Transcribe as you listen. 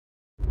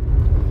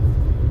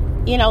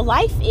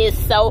Life is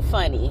so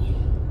funny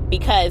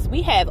because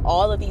we have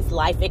all of these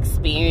life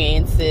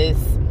experiences,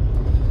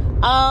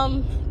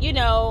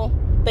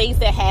 things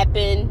that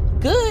happen,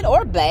 good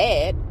or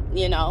bad,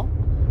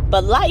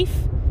 but life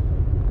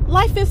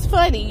is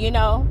funny,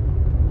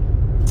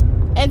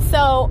 And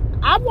so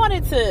I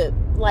wanted to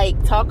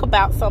talk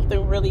about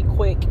something really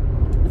quick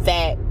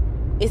that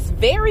is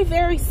very,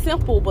 very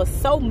simple, but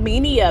so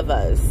many of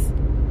us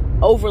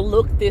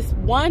overlook this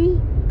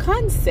one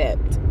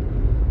concept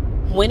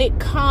when it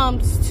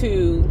comes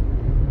to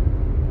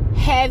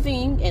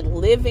having and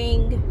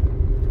living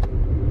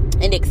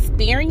and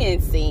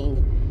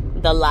experiencing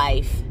the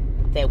life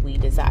that we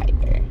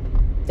desire,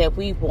 that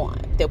we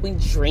want, that we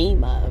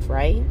dream of,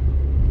 right?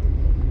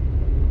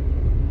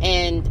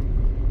 And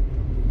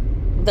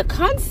the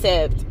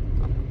concept,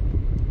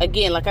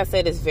 again, like I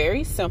said, is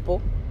very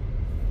simple.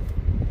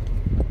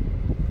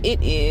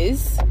 It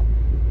is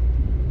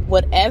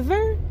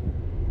whatever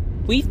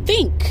we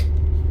think,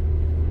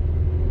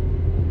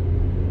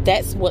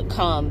 that's what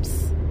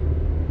comes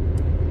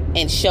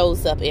and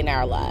shows up in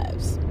our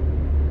lives.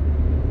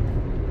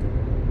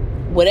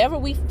 Whatever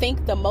we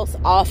think the most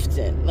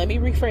often, let me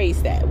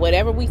rephrase that.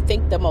 Whatever we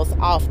think the most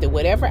often,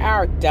 whatever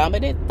our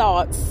dominant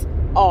thoughts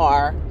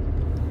are,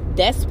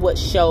 that's what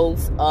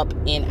shows up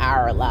in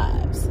our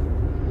lives.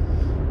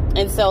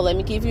 And so let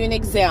me give you an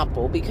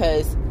example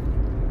because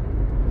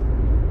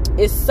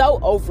it's so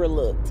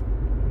overlooked.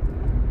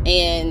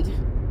 And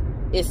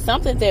it's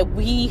something that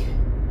we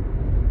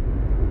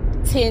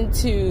tend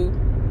to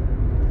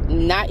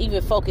not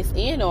even focus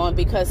in on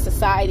because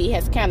society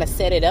has kind of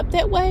set it up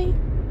that way.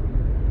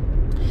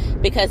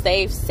 Because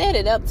they've set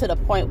it up to the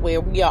point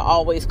where we are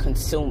always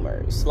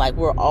consumers. Like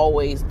we're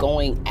always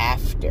going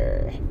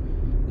after,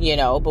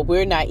 but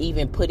we're not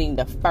even putting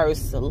the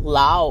first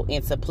law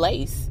into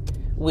place,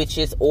 which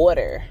is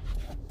order.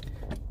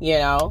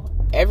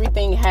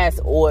 Everything has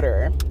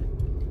order.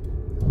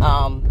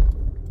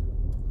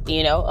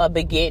 A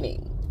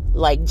beginning,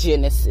 like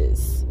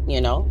Genesis,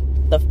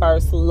 the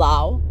first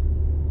law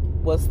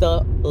was the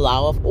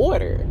law of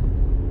order,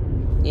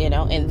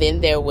 and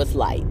then there was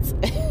light,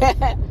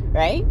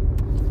 right?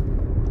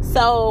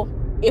 So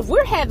if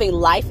we're having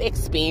life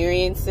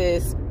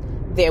experiences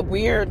that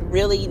we're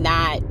really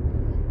not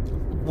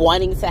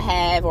wanting to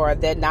have, or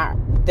that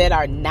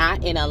are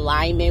not in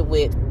alignment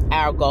with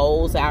our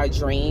goals, our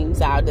dreams,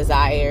 our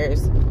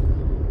desires,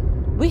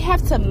 we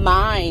have to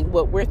mind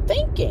what we're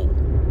thinking.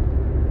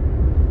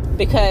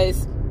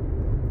 Because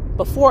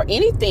before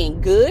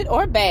anything, good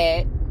or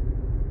bad,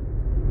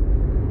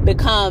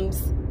 becomes,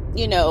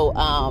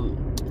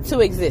 to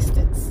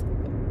existence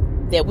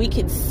that we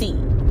can see,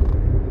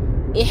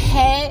 it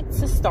had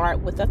to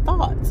start with a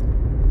thought.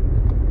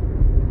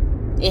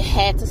 It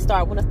had to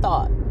start with a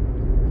thought.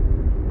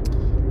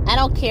 I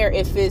don't care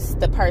if it's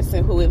the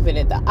person who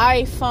invented the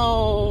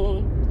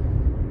iPhone,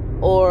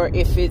 or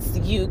if it's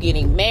you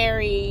getting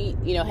married,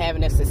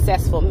 having a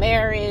successful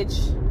marriage,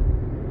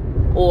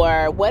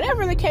 or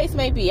whatever the case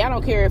may be. I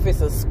don't care if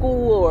it's a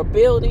school or a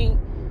building.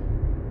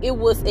 It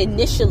was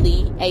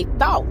initially a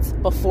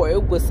thought before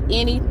it was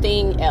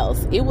anything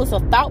else. It was a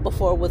thought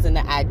before it was an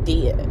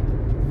idea.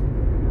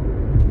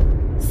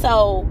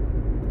 So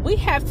we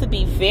have to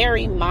be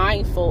very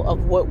mindful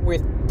of what we're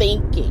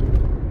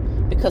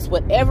thinking, because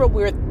whatever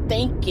we're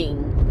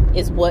thinking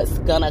is what's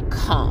gonna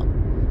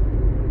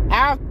come.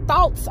 Our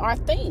thoughts are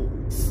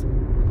things.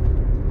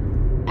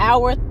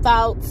 Our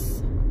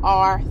thoughts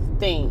are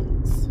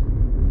things.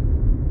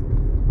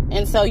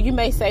 And so you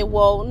may say,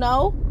 well,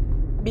 no,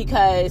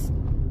 because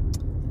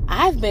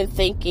I've been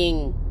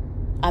thinking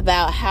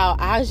about how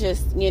I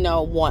just,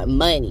 want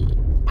money.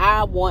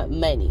 I want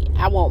money.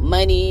 I want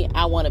money.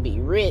 I want to be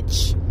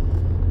rich.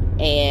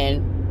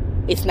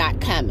 And it's not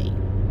coming.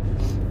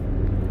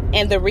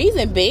 And the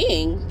reason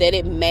being that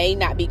it may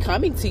not be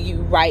coming to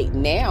you right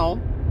now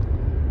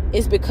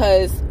is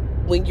because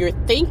when you're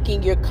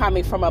thinking, you're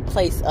coming from a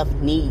place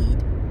of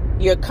need.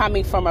 You're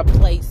coming from a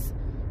place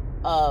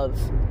of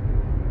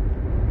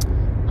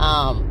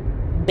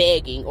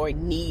begging or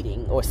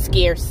needing or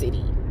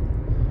scarcity.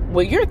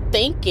 When you're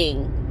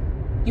thinking,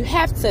 you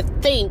have to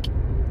think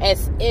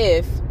as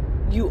if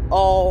you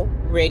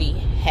already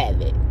have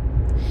it.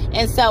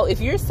 And so if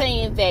you're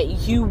saying that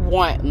you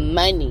want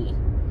money,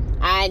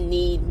 I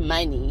need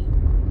money,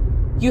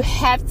 you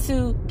have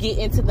to get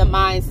into the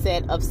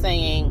mindset of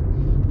saying,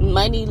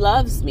 money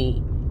loves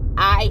me,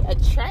 I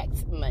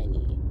attract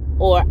money,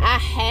 or I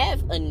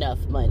have enough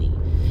money.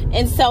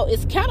 And so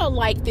it's kind of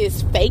like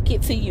this fake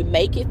it till you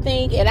make it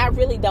thing. And I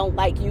really don't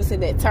like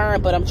using that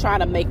term, but I'm trying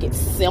to make it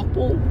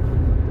simple.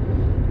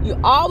 You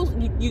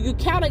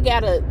kind of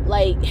gotta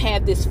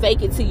have this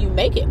fake it till you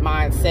make it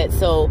mindset.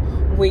 So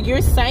when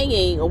you're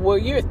saying, or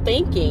when you're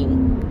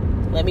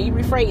thinking, let me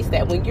rephrase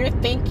that. When you're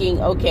thinking,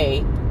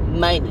 okay,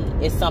 money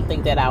is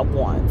something that I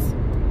want,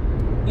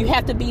 you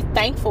have to be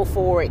thankful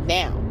for it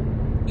now.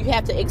 You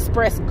have to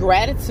express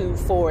gratitude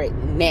for it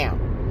now,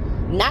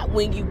 not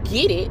when you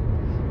get it.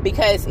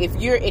 Because if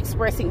you're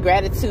expressing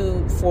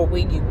gratitude for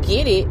when you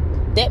get it,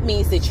 that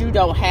means that you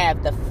don't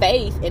have the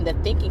faith and the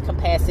thinking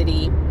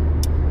capacity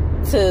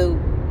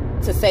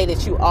to say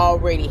that you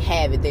already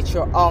have it, that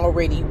you're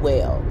already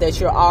well, that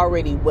you're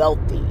already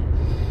wealthy,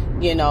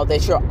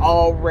 that you're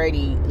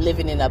already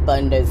living in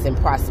abundance and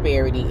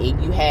prosperity,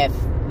 and you have,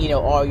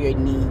 all your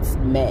needs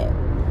met.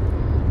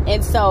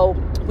 And so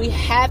we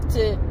have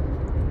to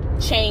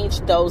change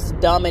those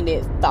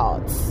dominant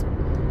thoughts.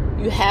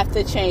 You have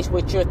to change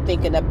what you're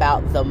thinking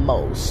about the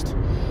most.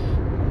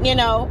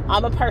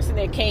 I'm a person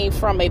that came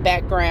from a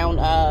background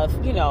of,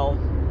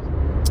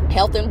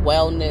 health and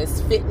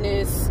wellness,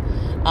 fitness,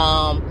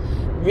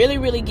 really,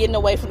 really getting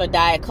away from the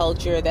diet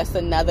culture. That's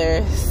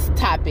another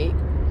topic.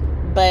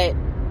 But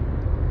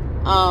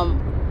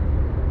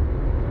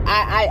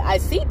I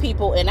see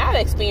people, and I've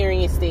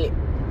experienced it,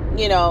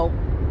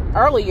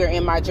 earlier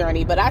in my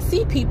journey, but I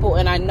see people,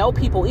 and I know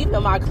people,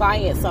 even my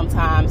clients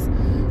sometimes,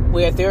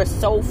 where they're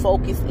so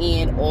focused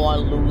in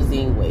on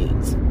losing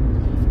weight.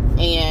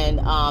 And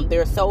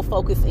they're so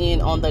focused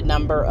in on the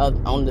number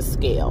on the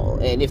scale.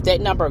 And if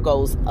that number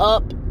goes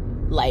up,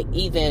 like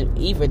even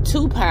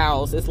 2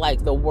 pounds, it's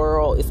like the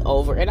world is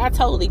over. And I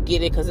totally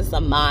get it, because it's a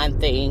mind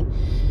thing.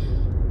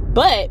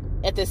 But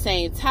at the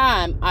same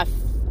time,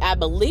 I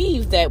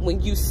believe that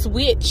when you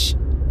switch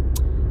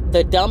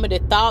the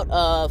dominant thought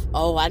of,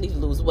 oh, I need to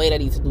lose weight,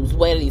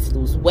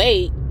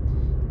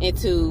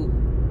 into,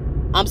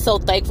 I'm so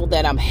thankful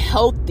that I'm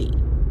healthy.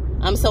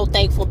 I'm so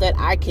thankful that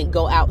I can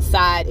go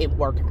outside and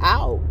work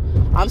out.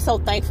 I'm so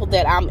thankful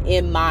that I'm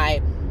in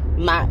my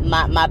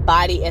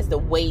body as the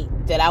weight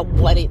that I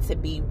want it to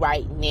be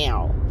right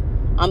now.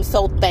 I'm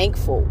so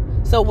thankful.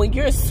 So when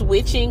you're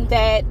switching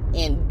that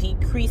and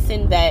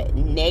decreasing that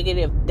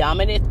negative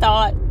dominant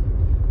thought,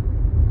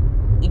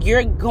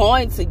 you're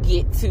going to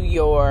get to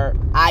your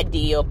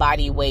ideal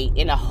body weight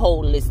in a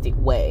holistic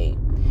way.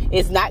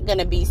 It's not going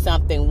to be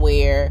something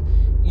where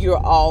you're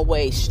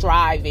always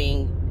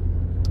striving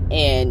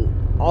and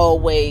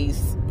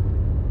always,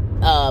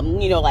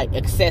 like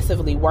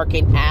excessively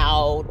working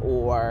out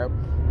or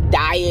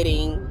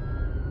dieting,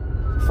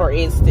 for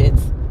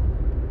instance.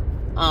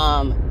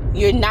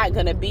 You're not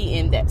going to be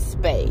in that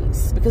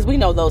space, because we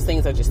know those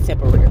things are just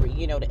temporary.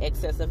 The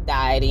excessive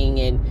dieting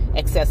and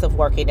excessive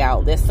working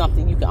out, that's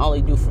something you can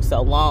only do for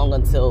so long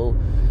until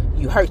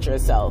you hurt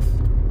yourself.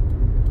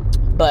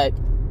 But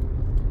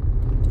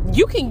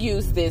you can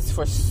use this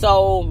for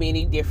so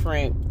many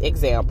different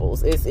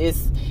examples.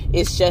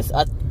 It's just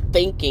a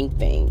thinking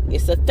thing.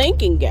 It's a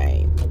thinking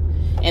game.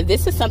 And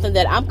this is something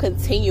that I'm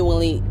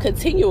continually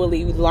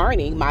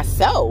learning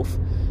myself.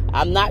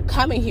 I'm not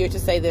coming here to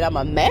say that I'm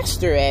a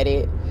master at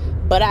it,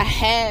 but I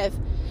have,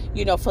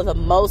 for the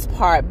most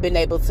part, been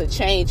able to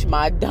change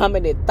my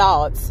dominant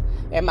thoughts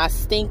and my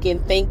stinking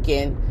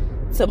thinking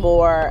to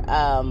more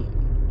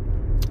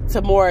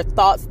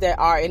thoughts that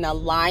are in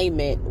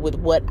alignment with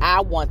what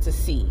I want to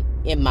see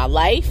in my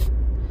life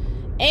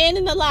and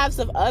in the lives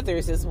of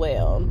others as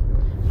well.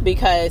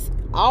 Because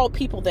all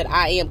people that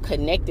I am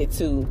connected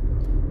to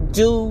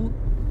do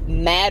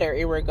matter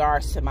in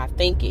regards to my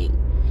thinking.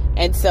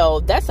 And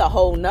so that's a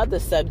whole nother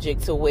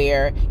subject, to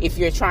where if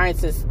you're trying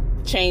to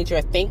change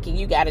your thinking,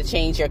 you got to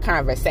change your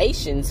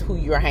conversations, who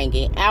you're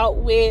hanging out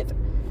with,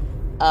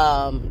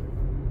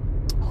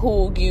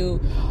 who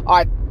you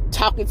are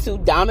talking to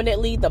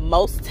dominantly the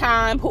most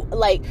time.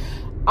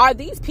 Are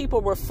these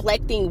people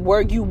reflecting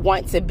where you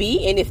want to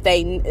be? And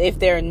if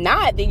they're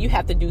not, then you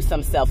have to do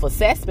some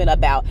self-assessment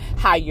about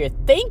how you're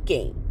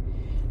thinking.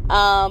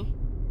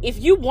 If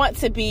you want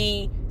to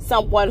be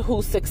someone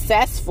who's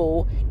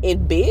successful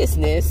in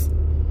business,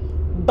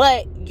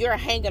 but you're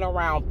hanging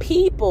around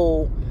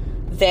people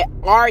that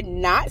are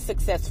not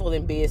successful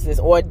in business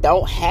or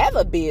don't have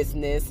a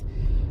business,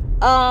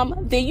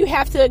 then you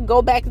have to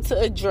go back to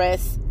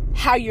address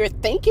how you're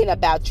thinking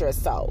about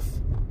yourself.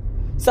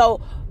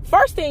 So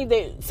first thing,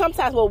 that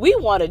sometimes what we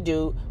want to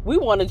do, we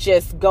want to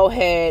just go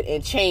ahead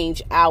and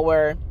change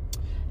our,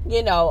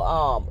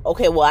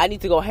 okay, well, I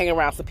need to go hang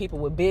around some people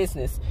with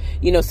business,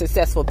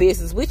 successful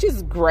business, which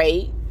is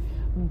great.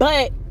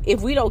 But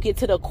if we don't get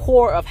to the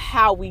core of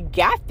how we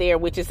got there,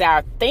 which is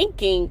our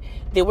thinking,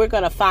 then we're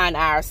going to find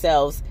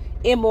ourselves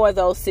in more of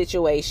those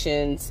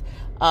situations.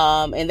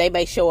 And they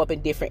may show up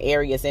in different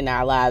areas in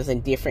our lives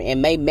and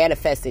may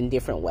manifest in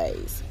different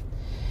ways.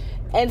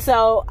 And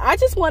so I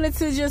just wanted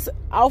to just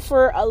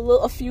offer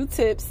a few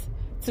tips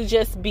to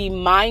just be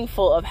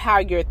mindful of how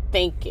you're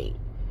thinking,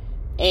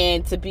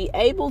 and to be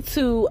able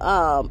to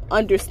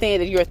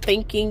understand that you're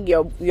thinking,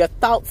 your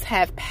thoughts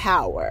have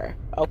power.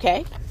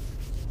 Okay?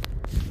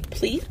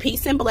 Please,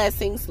 peace and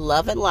blessings,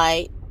 love and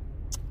light,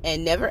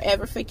 and never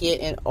ever forget,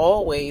 and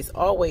always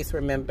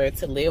remember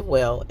to live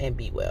well and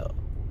be well.